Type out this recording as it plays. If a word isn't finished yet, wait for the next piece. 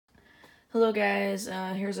Hello guys,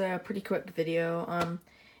 here's a pretty quick video.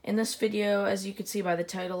 In this video, as you can see by the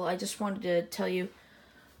title, I just wanted to tell you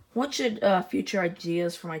what should future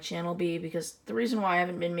ideas for my channel be, because the reason why I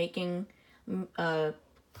haven't been making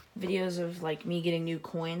videos of like me getting new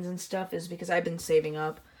coins and stuff is because I've been saving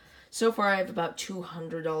up. So far I have about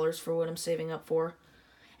 $200 for what I'm saving up for,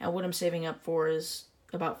 and what I'm saving up for is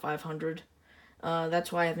about $500.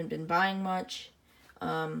 That's why I haven't been buying much.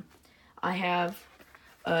 I have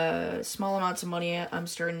small amounts of money I'm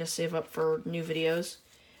starting to save up for new videos.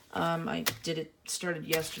 Started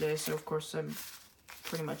yesterday, so of course I'm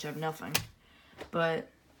pretty much have nothing. But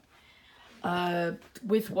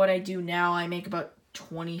with what I do now, I make about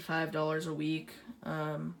 $25 a week.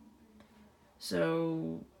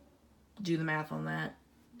 So do the math on that.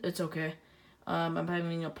 It's okay. I'm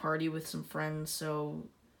having a party with some friends, so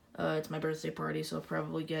it's my birthday party, so I'll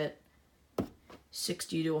probably get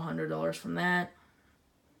 $60 to $100 from that.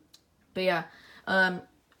 But yeah,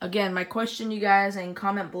 again, my question, you guys, and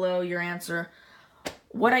comment below your answer.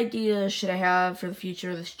 What ideas should I have for the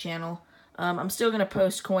future of this channel? I'm still going to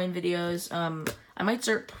post coin videos. I might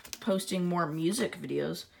start posting more music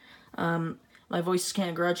videos. My voice is kind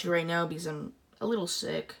of grouchy right now because I'm a little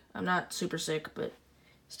sick. I'm not super sick, but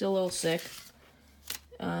still a little sick.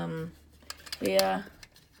 But yeah,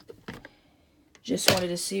 just wanted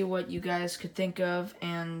to see what you guys could think of,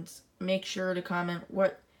 and make sure to comment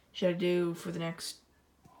what should I do for the next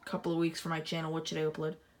couple of weeks for my channel. What should I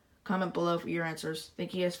upload? Comment below for your answers.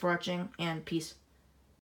 Thank you guys for watching, and peace.